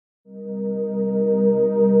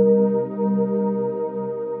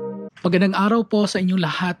Magandang araw po sa inyong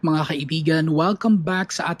lahat mga kaibigan. Welcome back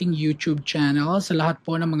sa ating YouTube channel. Sa lahat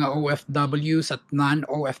po ng mga OFWs at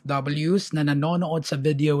non-OFWs na nanonood sa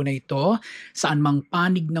video na ito, saan mang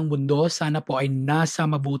panig ng mundo, sana po ay nasa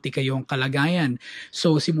mabuti kayong kalagayan.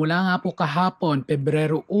 So simula nga po kahapon,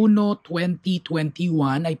 Pebrero 1,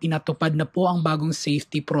 2021 ay pinatupad na po ang bagong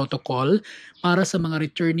safety protocol para sa mga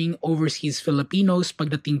returning overseas Filipinos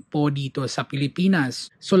pagdating po dito sa Pilipinas.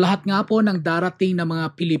 So lahat nga po ng darating na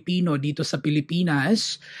mga Pilipino dito sa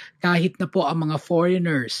Pilipinas, kahit na po ang mga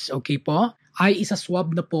foreigners, okay po, ay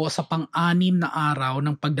isa-swab na po sa pang-anim na araw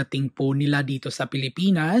ng pagdating po nila dito sa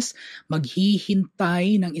Pilipinas,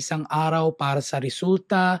 maghihintay ng isang araw para sa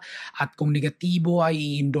resulta at kung negatibo ay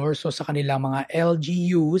i-endorso sa kanilang mga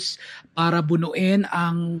LGUs para bunuin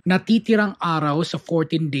ang natitirang araw sa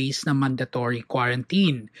 14 days na mandatory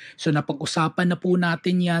quarantine. So napag-usapan na po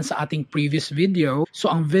natin yan sa ating previous video. So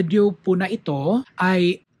ang video po na ito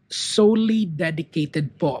ay solely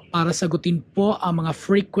dedicated po para sagutin po ang mga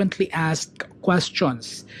frequently asked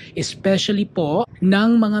questions, especially po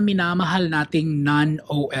ng mga minamahal nating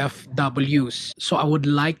non-OFWs. So I would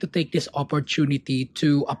like to take this opportunity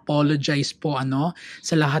to apologize po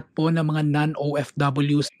sa lahat po ng mga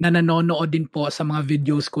non-OFWs na nanonood din po sa mga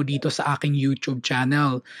videos ko dito sa aking YouTube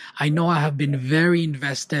channel. I know I have been very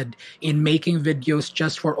invested in making videos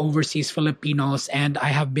just for overseas Filipinos, and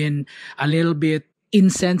I have been a little bit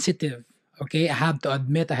insensitive. Okay, I have to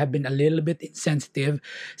admit I have been a little bit insensitive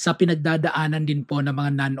sa pinagdadaanan din po ng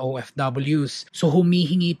mga non-OFWs. So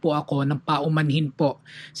humihingi po ako ng paumanhin po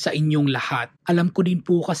sa inyong lahat. Alam ko din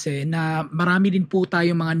po kasi na marami din po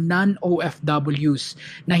tayong mga non-OFWs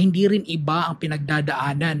na hindi rin iba ang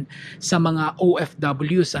pinagdadaanan sa mga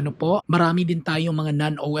OFWs. Marami din tayong mga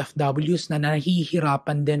non-OFWs na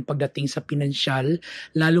nahihirapan din pagdating sa pinansyal,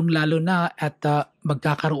 lalong-lalo na at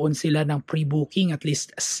magkakaroon sila ng pre-booking at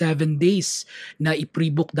least 7 days na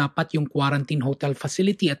i-pre-book dapat yung quarantine hotel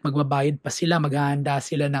facility at magbabayad pa sila, maghahanda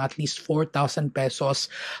sila ng at least 4,000 pesos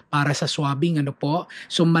para sa swabbing.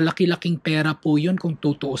 So malaki-laking pera po yun kung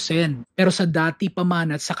tutuusin. Pero sa dati pa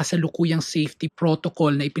man at sa kasalukuyang safety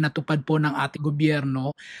protocol na ipinatupad po ng ating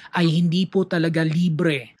gobyerno ay hindi po talaga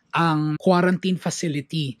libre ang quarantine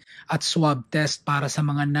facility at swab test para sa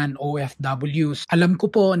mga non-OFWs. Alam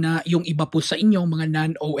ko po na yung iba po sa inyong mga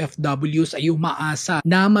non-OFWs ay umaasa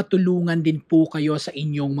na matulungan din po kayo sa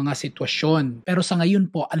inyong mga sitwasyon. Pero sa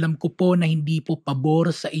ngayon po, alam ko po na hindi po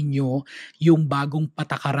pabor sa inyo yung bagong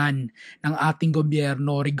patakaran ng ating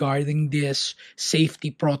gobyerno regarding this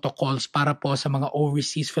safety protocols para po sa mga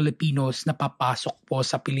overseas Filipinos na papasok po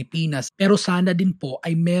sa Pilipinas. Pero sana din po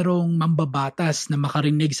ay merong mambabatas na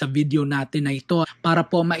makarinig sa video natin na ito para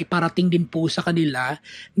po maiparating din po sa kanila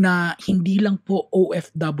na hindi lang po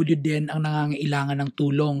OFW din ang nangangailangan ng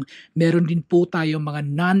tulong. Meron din po tayong mga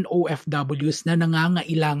non-OFWs na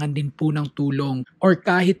nangangailangan din po ng tulong or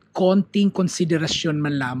kahit konting konsiderasyon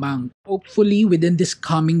man lamang. Hopefully within this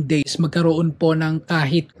coming days magkaroon po ng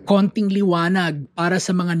kahit konting liwanag para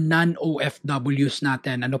sa mga non-OFWs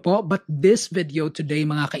natin. But this video today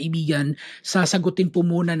mga kaibigan, sasagutin po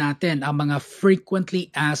muna natin ang mga frequently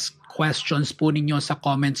asked questions po ninyo sa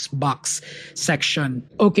comments box section.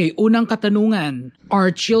 Okay, unang katanungan. Are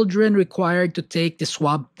children required to take the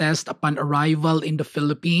swab test upon arrival in the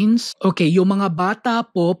Philippines? Okay, yung mga bata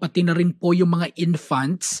po, pati na rin po yung mga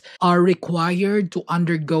infants, are required to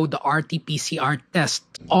undergo the RT-PCR test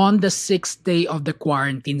on the 6th day of the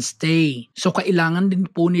quarantine stay. So kailangan din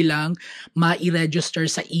po nilang ma-register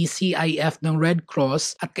sa E-CIF ng Red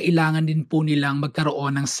Cross at kailangan din po nilang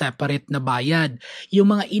magkaroon ng separate na bayad.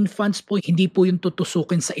 Yung mga infants po, hindi po yung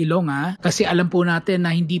tutusukin sa ilong kasi alam po natin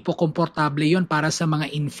na hindi po komportable yon para sa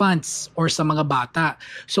mga infants or sa mga bata.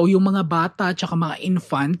 So yung mga bata at mga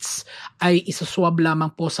infants ay isaswab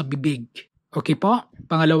lamang po sa bibig. Okay po?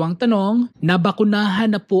 Pangalawang tanong,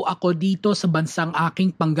 nabakunahan na po ako dito sa bansang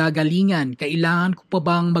aking panggagalingan. Kailangan ko pa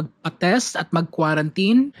bang magpa-test at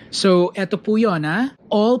mag-quarantine? So, eto po yun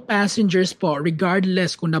All passengers po,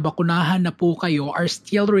 regardless kung nabakunahan na po kayo, are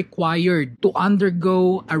still required to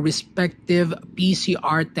undergo a respective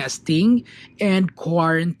PCR testing and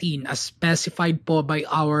quarantine as specified po by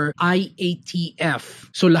our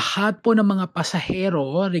IATF. So, lahat po ng mga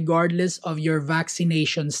pasahero, regardless of your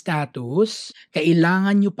vaccination status,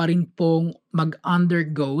 kailangan nyo pa rin pong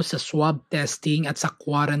mag-undergo sa swab testing at sa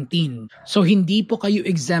quarantine. So hindi po kayo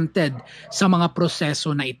exempted sa mga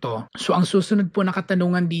proseso na ito. So ang susunod po na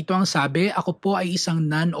katanungan dito ang sabi, ako po ay isang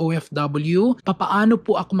non-OFW, papaano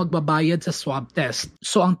po ako magbabayad sa swab test?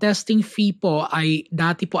 So ang testing fee po ay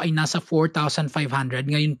dati po ay nasa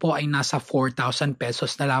 4,500, ngayon po ay nasa 4,000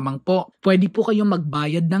 pesos na lamang po. Pwede po kayong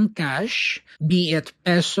magbayad ng cash, be it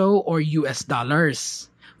peso or US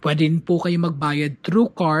dollars. Pwede din po kayo magbayad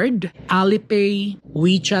through card, Alipay,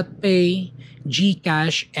 WeChat Pay,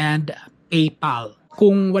 GCash, and PayPal.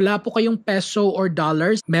 Kung wala po kayong peso or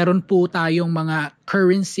dollars, meron po tayong mga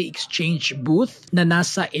currency exchange booth na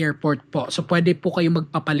nasa airport po. So pwede po kayong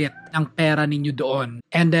magpapalit ng pera ninyo doon.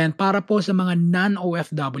 And then para po sa mga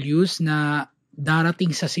non-OFWs na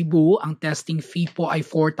darating sa Cebu, ang testing fee po ay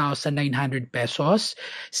 4,900 pesos.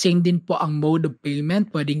 Same din po ang mode of payment,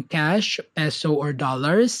 pwedeng cash, peso or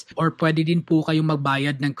dollars, or pwede din po kayong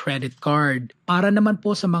magbayad ng credit card. Para naman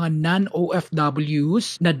po sa mga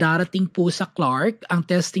non-OFWs na darating po sa Clark, ang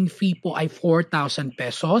testing fee po ay 4,000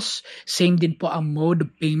 pesos. Same din po ang mode of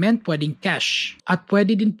payment, pwedeng cash. At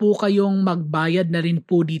pwede din po kayong magbayad na rin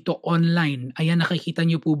po dito online. Ayan, nakikita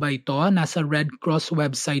nyo po ba ito? Nasa Red Cross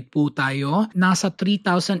website po tayo. Nasa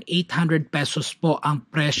 3,800 pesos po ang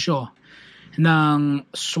presyo ng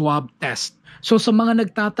swab test. So sa mga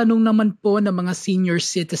nagtatanong naman po ng mga senior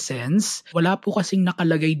citizens, wala po kasing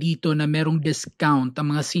nakalagay dito na merong discount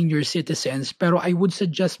ang mga senior citizens, pero I would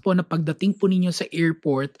suggest po na pagdating po ninyo sa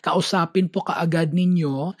airport, kausapin po kaagad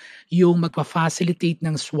ninyo yung magpa-facilitate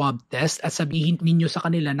ng swab test at sabihin ninyo sa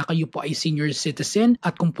kanila na kayo po ay senior citizen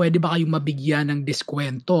at kung pwede ba kayong mabigyan ng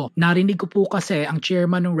diskwento. Narinig ko po kasi ang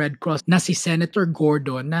chairman ng Red Cross na si Senator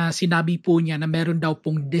Gordon na sinabi po niya na meron daw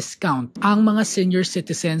pong discount ang mga senior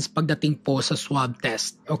citizens pagdating po sa swab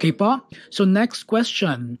test. Okay po? So next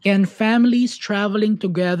question. Can families traveling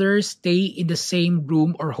together stay in the same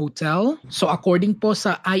room or hotel? So according po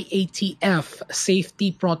sa IATF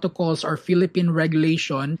safety protocols or Philippine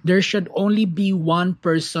regulation, there should only be one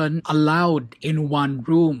person allowed in one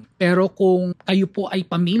room. Pero kung kayo po ay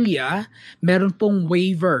pamilya, meron pong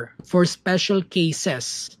waiver for special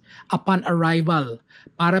cases upon arrival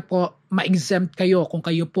para po ma-exempt kayo kung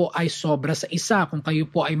kayo po ay sobra sa isa, kung kayo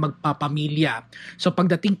po ay magpapamilya. So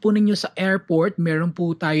pagdating po ninyo sa airport, meron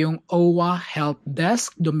po tayong OWWA help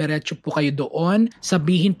desk. Dumiretso po kayo doon.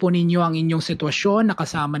 Sabihin po ninyo ang inyong sitwasyon na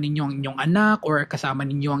kasama ninyo ang inyong anak or kasama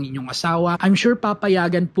ninyo ang inyong asawa. I'm sure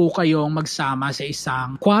papayagan po kayong magsama sa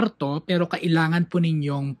isang kwarto pero kailangan po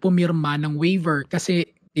ninyong pumirma ng waiver kasi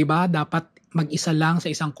 'di ba dapat mag-isa lang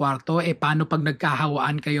sa isang kwarto, paano pag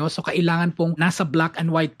nagkahawaan kayo? So, kailangan pong nasa black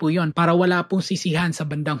and white po yon para wala pong sisihan sa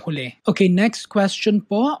bandang huli. Okay, next question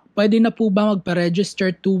po. Pwede na po ba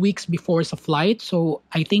magpa-register 2 weeks before sa flight? So,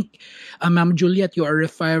 I think, Ma'am Juliet, you are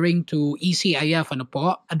referring to E-CIF, ano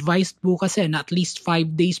po? Advised po kasi na at least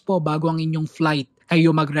 5 days po bago ang inyong flight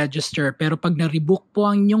kayo mag-register. Pero pag na-rebook po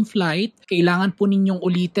ang inyong flight, kailangan po ninyong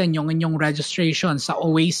ulitin yung inyong registration sa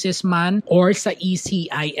OASIS man or sa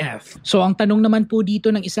E-CIF. So ang tanong naman po dito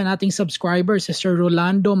ng isa nating subscriber, si Sir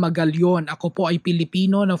Rolando Magalyon. Ako po ay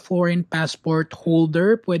Pilipino na foreign passport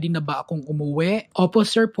holder. Pwede na ba akong umuwi? Opo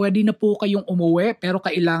sir, pwede na po kayong umuwi pero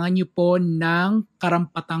kailangan nyo po ng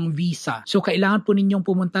karampatang visa. So kailangan po ninyong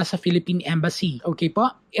pumunta sa Philippine Embassy. Okay po?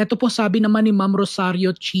 Ito po sabi naman ni Ma'am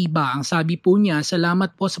Rosario Chiba. Ang sabi po niya,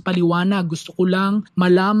 salamat po sa paliwanag. Gusto ko lang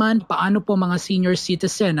malaman paano po mga senior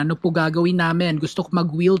citizen. Ano po gagawin namin? Gusto ko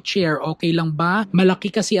mag-wheelchair. Okay lang ba? Malaki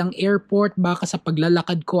kasi ang airport. Baka sa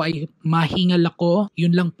paglalakad ko ay mahingal ako.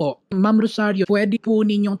 Yun lang po. Ma'am Rosario, pwede po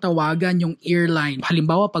ninyong tawagan yung airline.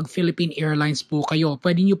 Halimbawa, pag Philippine Airlines po kayo,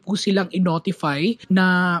 pwede nyo po silang i-notify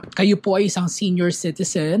na kayo po ay isang senior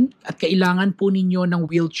citizen at kailangan po ninyo ng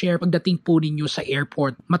wheelchair pagdating po ninyo sa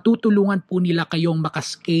airport. Matutulungan po nila kayong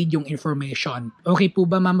makaskade yung information. Okay po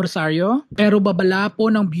ba Ma'am Rosario? Pero babala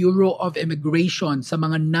po ng Bureau of Immigration sa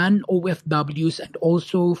mga non-OFWs and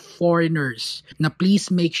also foreigners na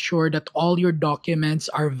please make sure that all your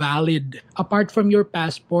documents are valid. Apart from your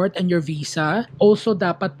passport and your visa, also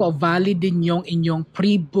dapat po valid din yung inyong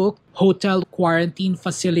pre-booked hotel quarantine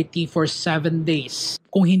facility for 7 days.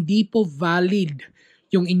 Kung hindi po valid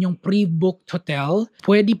yung inyong pre-booked hotel,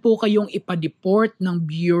 pwede po kayong ipa-deport ng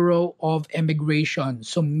Bureau of Immigration.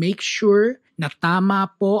 So make sure na tama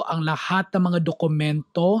po ang lahat ng mga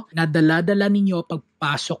dokumento na dala-dala ninyo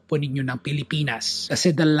pagpasok po ninyo ng Pilipinas.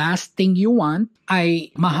 Kasi the last thing you want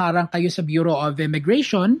ay maharang kayo sa Bureau of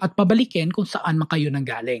Immigration at pabalikin kung saan man kayo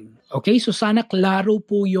nanggaling. Okay, so sana klaro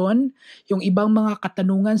po yon. Yung ibang mga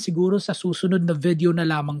katanungan siguro sa susunod na video na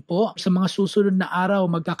lamang po. Sa mga susunod na araw,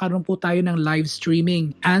 magkakaroon po tayo ng live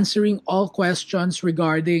streaming, answering all questions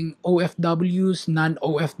regarding OFWs,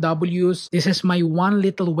 non-OFWs. This is my one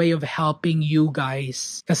little way of helping you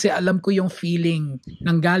guys. Kasi alam ko yung feeling,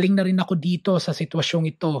 nanggaling na rin ako dito sa sitwasyong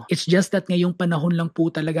ito. It's just that ngayong panahon lang po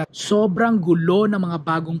talaga, sobrang gulo ng mga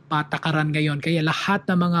bagong patakaran ngayon. Kaya lahat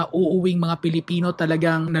ng mga uuwing mga Pilipino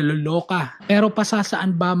talagang naloloka. Pero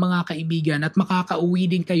pasasaan ba mga kaibigan at makakauwi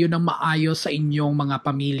din kayo ng maayos sa inyong mga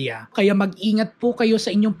pamilya. Kaya mag-ingat po kayo sa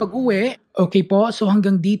inyong pag-uwi. Okay po, so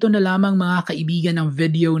hanggang dito na lamang mga kaibigan ng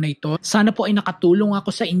video na ito. Sana po ay nakatulong ako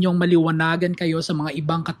sa inyong maliwanagan kayo sa mga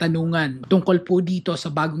ibang katanungan tungkol po dito sa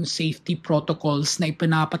bagong safety protocols na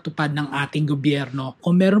ipinapatupad ng ating gobyerno.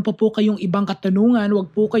 Kung meron pa po kayong ibang katanungan,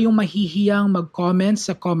 huwag po kayong mahihiyang mag-comment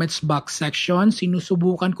sa comments box section.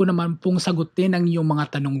 Sinusubukan ko naman pong sagutin ang inyong mga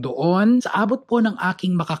tanong doon. Sa abot po ng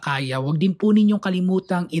aking makakaya, huwag din po ninyong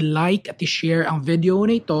kalimutang i-like at i-share ang video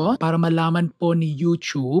na ito para malaman po ni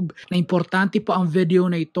YouTube na importante po ang video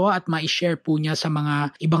na ito at ma-share po niya sa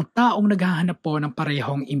mga ibang taong naghahanap po ng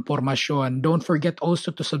parehong impormasyon. Don't forget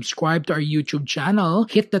also to subscribe to our YouTube channel.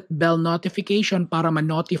 Hit that bell notification para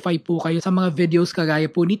ma-notify po kayo sa mga videos kagaya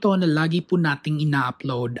po nito na lagi po nating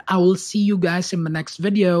ina-upload. I will see you guys in my next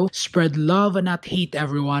video. Spread love and not hate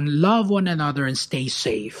everyone. Love one another and stay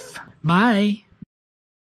safe. Bye!